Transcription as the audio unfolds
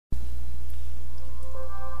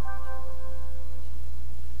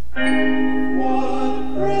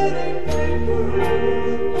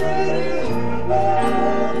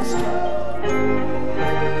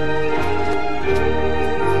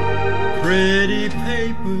Pretty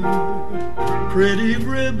paper, pretty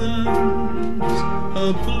ribbons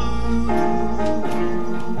of blue.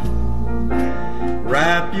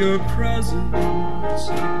 Wrap your presents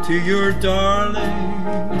to your darling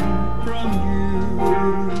from you.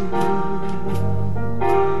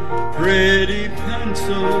 Pretty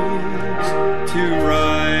pencils to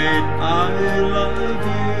write I love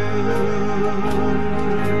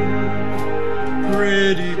you.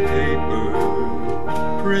 Pretty paper,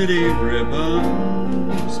 pretty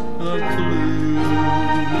ribbons of blue.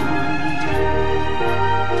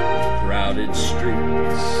 Crowded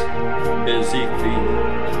streets, busy feet,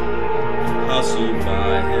 hustled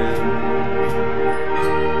by him.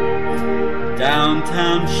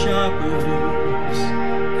 Downtown shoppers,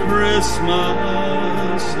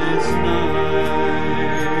 Christmas is nigh.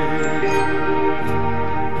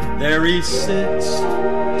 There he sits,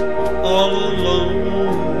 all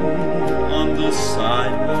alone on the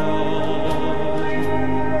sidewalk,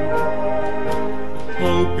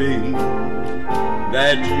 hoping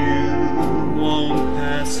that you won't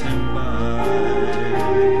pass him by.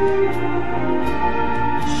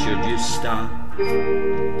 Should you stop?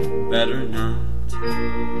 Better not,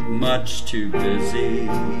 much too busy.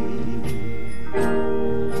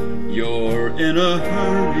 You're in a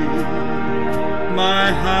hurry,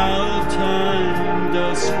 my how time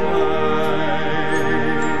does fly.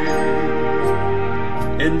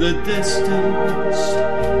 In the distance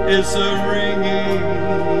is a ringing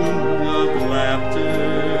of laughter,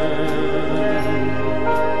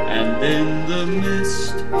 and in the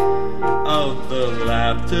mist of the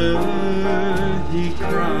laughter he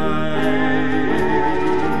cries.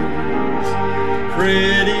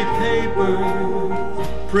 Pretty paper,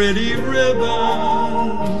 pretty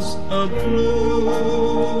ribbons of blue.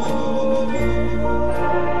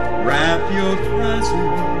 Wrap your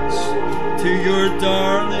presents to your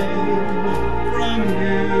darling from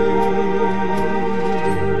you.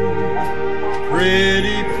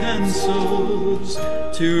 Pretty pencils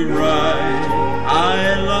to